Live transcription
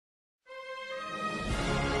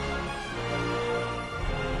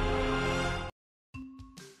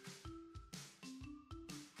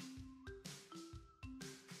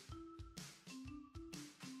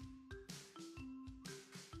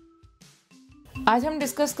आज हम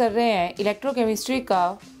डिस्कस कर रहे हैं इलेक्ट्रोकेमिस्ट्री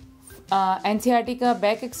का एनसीईआरटी का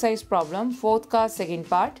बैक एक्सरसाइज प्रॉब्लम फोर्थ का सेकंड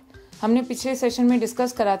पार्ट। हमने पिछले सेशन में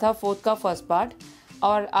डिस्कस करा था फोर्थ का फर्स्ट पार्ट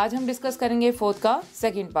और आज हम डिस्कस करेंगे फोर्थ का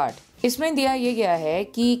सेकंड पार्ट। इसमें दिया ये गया है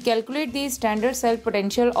कि calculate the standard cell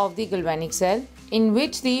potential of the galvanic cell in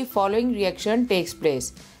which the following reaction takes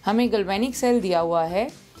place. हमें गैल्वेनिक सेल दिया हुआ है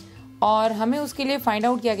और हमें उसके लिए फाइंड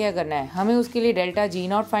आउट क्या क्या करना है। हमें उसके लिए delta G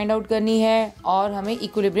not find out करनी है और हमें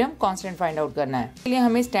इक्विलिब्रियम कांस्टेंट फाइंड आउट करना है। इसके लिए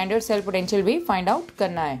हमें स्टैंडर्ड सेल पोटेंशियल भी फाइंड आउट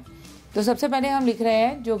करना है। तो सबसे पहले हम लिख रहे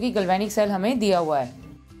हैं जो कि गैल्वेनिक सेल हमें दिया हुआ है।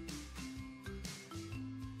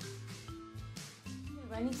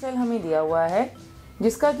 गैल्वेनिक सेल हमें दिया हुआ है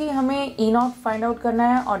जिसका कि हमें ई नॉट फाइंड आउट करना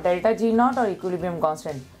है और डेल्टा जी नॉट और इक्विलिब्रियम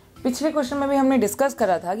कांस्टेंट। पिछले क्वेश्चन में भी हमने डिस्कस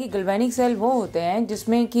करा था कि गैल्वेनिक सेल वो होते हैं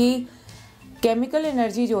जिसमें कि केमिकल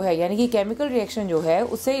एनर्जी जो है यानी कि केमिकल रिएक्शन जो है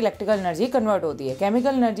उससे इलेक्ट्रिकल एनर्जी कन्वर्ट होती है।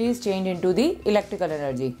 Chemical energy is change into the electrical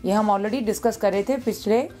energy. ये हम ऑलरेडी डिस्कस कर रहे थे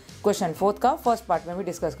पिछले क्वेश्चन फोर्थ का फर्स्ट पार्ट में भी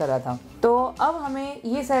डिस्कस करा था। तो अब हमें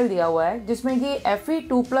ये सेल दिया हुआ है जिसमें कि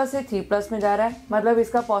Fe2+ से 3+ में जा रहा है, मतलब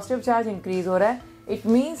इसका पॉजिटिव चार्ज इंक्रीज हो रहा है। इट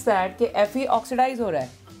मीन्स दैट कि Fe ऑक्सीडाइज हो रहा है।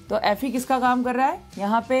 तो Fe किसका काम कर रहा है?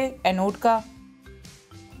 यहाँ पे एनोड का।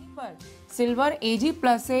 सिल्वर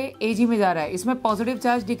Ag+ से Ag में जा रहा है, इसमें पॉजिटिव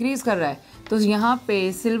चार्ज डिक्रीज कर रहा है। तो यहाँ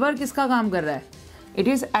पे सिल्वर किसका काम कर रहा है? It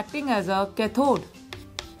is acting as a cathode.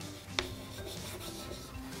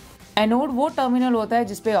 Anode वो टर्मिनल होता है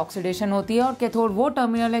जिसपे ऑक्सीडेशन होती है और कैथोड वो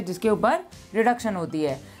टर्मिनल है जिसके ऊपर रिडक्शन होती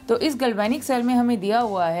है। तो इस गैल्वेनिक सेल में हमें दिया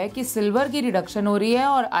हुआ है कि सिल्वर की रिडक्शन हो रही है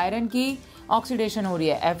और आयरन की ऑक्सीडेशन हो रही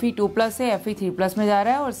है। Fe2+ से Fe3+ में जा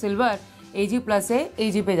रहा है और सिल्वर Ag+ से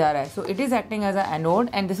Ag पे जा रहा है। So it is acting as a anode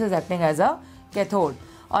and this is acting as a cathode.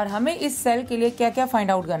 और हमें इस सेल के लिए क्या क्या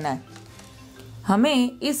फाइंड आउट करना है?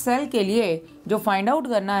 हमें इस सेल के लिए जो फाइंड आउट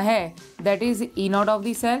करना है that is E not of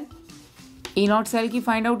the cell. E not cell की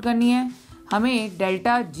फाइंड आउट करनी है। हमें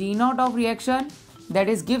delta G not of reaction that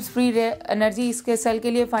is gives free energy इसके सेल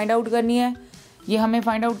के लिए फाइंड आउट करनी है। ये हमें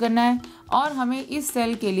फाइंड आउट करना है और हमें इस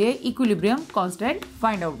सेल के लिए इक्विलिब्रियम कांस्टेंट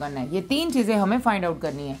फाइंड आउट करना है। ये तीन चीज़ें हमें फाइंड आउट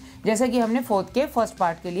करनी है जैसे कि हमने फोर्थ के फर्स्ट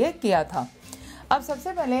पार्ट के लिए किया था। अब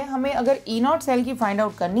सबसे पहले हमें अगर ई नॉट सेल की फाइंड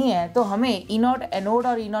आउट करनी है तो हमें ई नॉट एनोड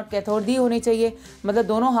और ई नॉट कैथोड दी होनी चाहिए, मतलब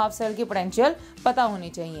दोनों हाफ सेल की पोटेंशियल पता होनी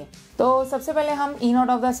चाहिए। तो सबसे पहले हम ई not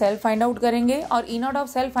of the cell find out करेंगे और ई not of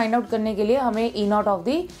cell find out करने के लिए हमें ई नॉट ऑफ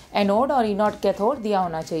द एनोड और ई नॉट कैथोड दिया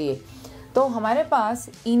होना चाहिए। तो हमारे पास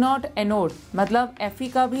ई नॉट एनोड मतलब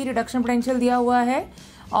Fe का भी रिडक्शन पोटेंशियल दिया हुआ है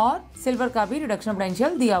और सिल्वर का भी रिडक्शन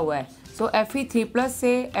पोटेंशियल दिया हुआ है। सो Fe3+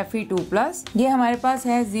 से Fe2+ ये हमारे पास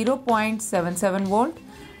है 0.77 वोल्ट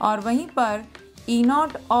और वहीं पर ई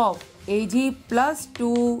नॉट ऑफ Ag+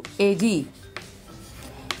 Ag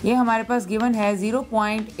ये हमारे पास गिवन है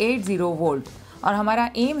 0.80 वोल्ट। और हमारा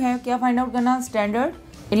एम है क्या फाइंड आउट करना?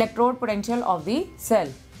 Standard electrode potential of the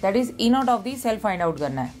cell that is E not of the cell find out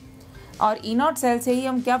करना है। और ई नॉट सेल से ही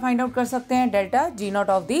हम क्या फाइंड आउट कर सकते हैं? Delta G not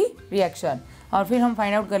of the reaction. और फिर हम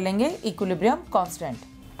फाइंड आउट कर लेंगे इक्विलिब्रियम कांस्टेंट।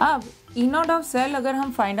 अब ई नॉट ऑफ सेल अगर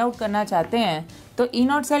हम फाइंड आउट करना चाहते हैं तो ई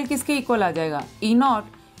नॉट सेल किसके इक्वल आ जाएगा? ई naught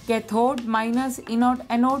cathode minus E not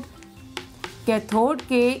anode. Cathode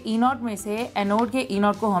के ई नॉट में से एनोड के ई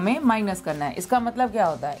नॉट को हमें माइनस करना है। इसका मतलब क्या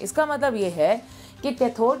होता है? इसका मतलब ये है कि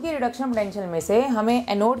कैथोड की रिडक्शन पोटेंशियल में से हमें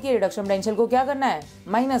एनोड की रिडक्शन पोटेंशियल को क्या करना है?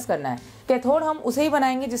 माइनस करना है। कैथोड हम उसे ही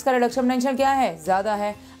बनाएंगे जिसका रिडक्शन पोटेंशियल क्या है? ज़्यादा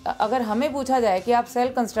है। अगर हमें पूछा जाए कि आप सेल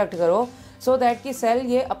कंस्ट्रक्ट करो सो दैट कि सेल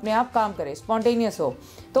ये अपने आप काम करे, स्पॉन्टेनियस हो,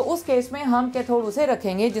 तो उस केस में हम कैथोड उसे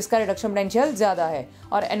रखेंगे जिसका रिडक्शन पोटेंशियल ज़्यादा है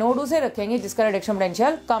और एनोड उसे रखेंगे जिसका रिडक्शन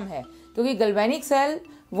पोटेंशियल कम है। क्योंकि गैल्वेनिक सेल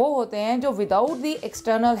वो होते हैं जो without the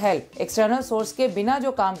external help, external source के बिना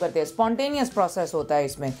जो काम करते हैं, स्पॉन्टेनियस प्रोसेस होता है,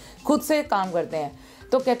 इसमें खुद से काम करते हैं।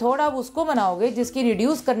 तो कैथोड आप उसको बनाओगे जिसकी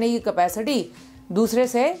रिड्यूस करने की कैपेसिटी दूसरे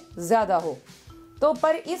से ज़्यादा हो। तो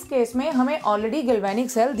पर इस केस में हमें ऑलरेडी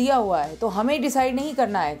गैल्वेनिक सेल दिया हुआ है तो हमें डिसाइड नहीं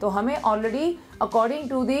करना है, तो हमें already according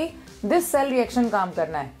to this cell reaction काम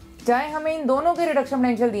करना है। चाहे हमें इन दोनों के रिडक्शन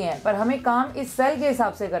पोटेंशियल दिए हैं पर हमें काम इस सेल के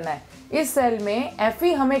हिसाब से करना है। इस सेल में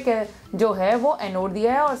Fe हमें जो है वो एनोड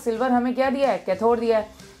दिया है और सिल्वर हमें क्या दिया है? कैथोड दिया है।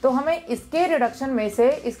 तो हमें इसके रिडक्शन में से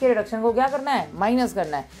इसके रिडक्शन को क्या करना है? माइनस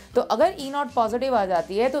करना है। तो अगर ई नॉट पॉजिटिव आ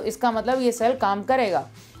जाती है तो इसका मतलब ये सेल काम करेगा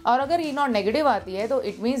और अगर ई नॉट नेगेटिव आती है तो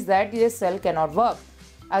इट मीन्स दैट ये cell can not work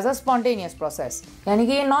as a spontaneous process, यानी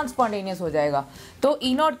कि ये नॉन स्पॉन्टेनियस हो जाएगा। तो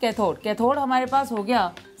ई नॉट कैथोड, कैथोड हमारे पास हो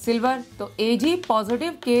गया सिल्वर। तो Ag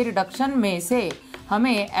पॉजिटिव के रिडक्शन में से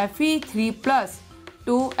हमें Fe3+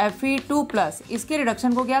 टू Fe2+ इसके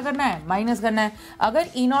रिडक्शन को क्या करना है? माइनस करना है। अगर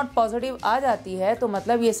ई नॉट पॉजिटिव आ जाती है तो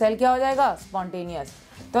मतलब ये सेल क्या हो जाएगा? स्पॉन्टेनियस।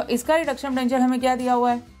 तो इसका रिडक्शन पोटेंशियल हमें क्या दिया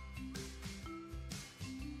हुआ है?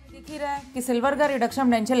 ही रहा है कि सिल्वर का रिडक्शन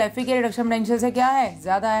पोटेंशियल Fe के रिडक्शन पोटेंशियल से क्या है,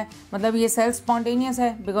 ज़्यादा है, मतलब ये सेल स्पॉन्टेनियस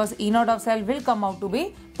है because E not of cell will come out to be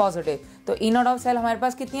positive. तो ई नॉट ऑफ सेल हमारे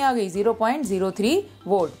पास कितनी आ गई, 0.03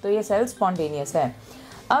 वोल्ट, तो ये सेल स्पॉन्टेनियस है।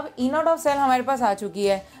 अब ई नॉट ऑफ सेल हमारे पास आ चुकी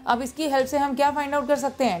है। अब इसकी हेल्प से हम क्या फाइंड आउट कर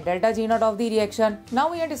सकते हैं, delta G not of the reaction.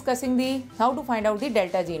 Now we are discussing the how to find out the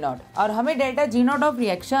delta G not. और हमें delta G not of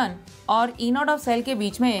reaction और ई नॉट ऑफ सेल के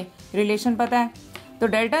बीच में रिलेशन पता है। तो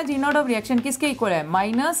delta G not of reaction किसके equal है,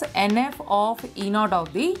 minus NF of E not of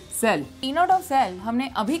the cell. E not of cell हमने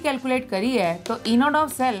अभी कैलकुलेट करी है, तो ई नॉट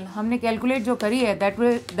ऑफ सेल हमने कैलकुलेट जो करी है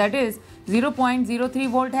दैट इज 0.03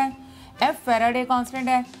 वोल्ट है। F फैराडे कांस्टेंट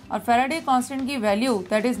है और फैराडे कांस्टेंट की value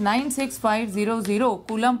that is 96500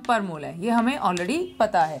 coulomb per मोल है, ये हमें ऑलरेडी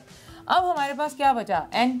पता है। अब हमारे पास क्या बचा,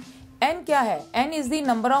 N क्या है, N is the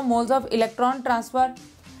number of moles of electron transfer.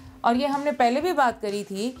 और ये हमने पहले भी बात करी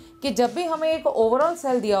थी कि जब भी हमें एक ओवरऑल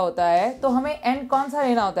सेल दिया होता है तो हमें N कौन सा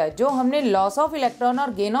लेना होता है, जो हमने लॉस ऑफ इलेक्ट्रॉन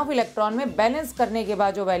और गेन ऑफ इलेक्ट्रॉन में बैलेंस करने के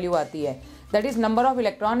बाद जो वैल्यू आती है that is number of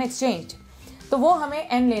electron exchange, तो वो हमें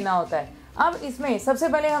N लेना होता है। अब इसमें सबसे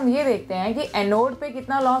पहले हम ये देखते हैं कि एनोड पे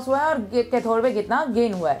कितना लॉस हुआ है और कैथोड पे कितना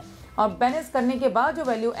गेन हुआ है, और बैलेंस करने के बाद जो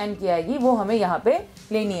वैल्यू N की आएगी वो हमें यहाँ पे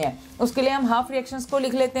लेनी है। उसके लिए हम हाफ रिएक्शंस को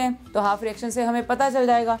लिख लेते हैं, तो हाफ रिएक्शन से हमें पता चल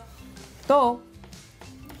जाएगा। तो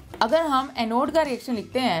अगर हम एनोड का रिएक्शन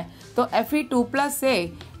लिखते हैं तो Fe2+ से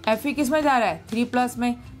Fe किस में जा रहा है, 3+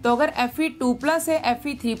 में। तो अगर Fe2+ से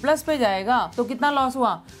Fe3+ पे जाएगा तो कितना लॉस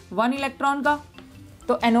हुआ, 1 इलेक्ट्रॉन का।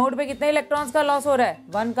 तो एनोड पे कितने इलेक्ट्रॉन्स का लॉस हो रहा है,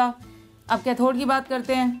 1 का। अब कैथोड की बात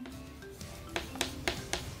करते हैं।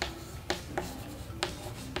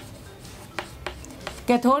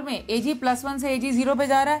 कैथोड में Ag+1 से Ag0 पे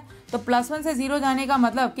जा रहा है, तो +1 से 0 जाने का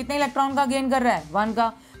मतलब कितने इलेक्ट्रॉन का गेन कर रहा है, 1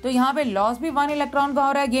 का। तो यहाँ पे लॉस भी 1 इलेक्ट्रॉन का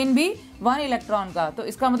हो रहा है, गेन भी 1 इलेक्ट्रॉन का। तो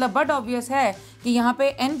इसका मतलब बट ऑब्वियस है कि यहाँ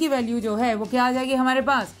पे N की वैल्यू जो है वो क्या आ जाएगी हमारे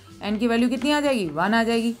पास, N की वैल्यू कितनी आ जाएगी, 1 आ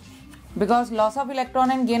जाएगी, because loss of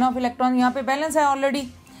electron and gain of electron यहाँ पे बैलेंस है ऑलरेडी।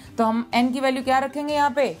 तो हम N की वैल्यू क्या रखेंगे,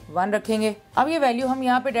 यहाँ पे 1 रखेंगे। अब ये वैल्यू हम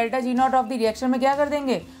यहाँ पे delta G not of the reaction में क्या कर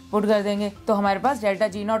देंगे, पुट कर देंगे। तो हमारे पास delta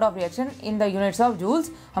G not of reaction in the units of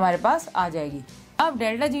joules हमारे पास आ जाएगी। अब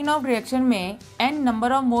delta G not of reaction में N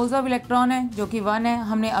number of moles of electron है जो कि 1 है,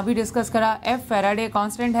 हमने अभी डिस्कस करा। F फैराडे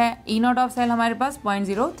कांस्टेंट है, ई नॉट ऑफ सेल हमारे पास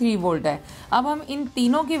 0.03 वोल्ट है। अब हम इन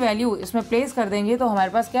तीनों की वैल्यू इसमें प्लेस कर देंगे तो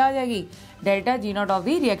हमारे पास क्या आ जाएगी, delta G not of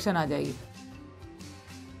the reaction आ जाएगी।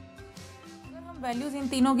 वैल्यूज इन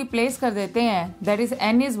तीनों की प्लेस कर देते हैं, that is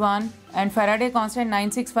N is 1 and Faraday constant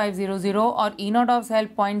 96500 और ई नॉट ऑफ सेल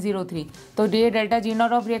 0.03। तो ये delta G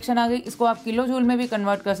not of reaction आ गई। इसको आप किलो जूल में भी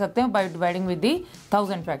कन्वर्ट कर सकते हैं by dividing with the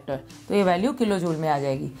 1000 factor, तो ये वैल्यू किलो जूल में आ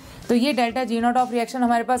जाएगी। तो ये delta G not of reaction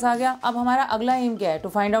हमारे पास आ गया। अब हमारा अगला एम क्या है, to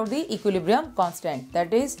find out the equilibrium constant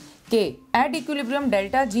that is K। At equilibrium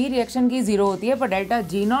delta G reaction की 0 होती है पर डेल्टा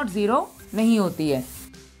जी नॉट 0 नहीं होती है।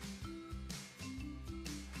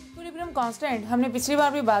 कांस्टेंट हमने पिछली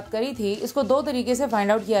बार भी बात करी थी, इसको 2 तरीके से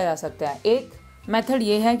फाइंड आउट किया जा सकता है। एक मेथड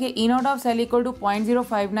ये है कि ई not of cell equal to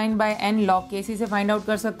 0.059 bye N log Kc से फाइंड आउट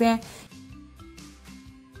कर सकते हैं।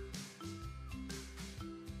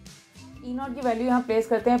 ई नॉट की वैल्यू यहाँ प्लेस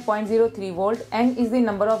करते हैं 0.03 volt. N is the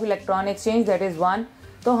number of electron exchange that is 1।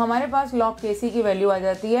 तो हमारे पास log Kc की वैल्यू आ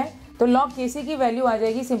जाती है, तो log Kc की वैल्यू आ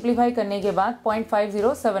जाएगी सिंप्लीफाई करने के बाद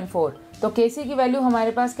 0.5074। तो Kc की वैल्यू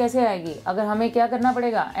हमारे पास कैसे आएगी, अगर हमें क्या करना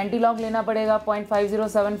पड़ेगा, एंटी लॉग लेना पड़ेगा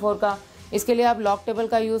 0.5074 का। इसके लिए आप लॉग टेबल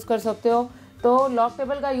का यूज़ कर सकते हो। तो लॉग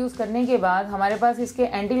टेबल का यूज़ करने के बाद हमारे पास इसके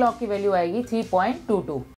एंटी लॉग की वैल्यू आएगी 3.22।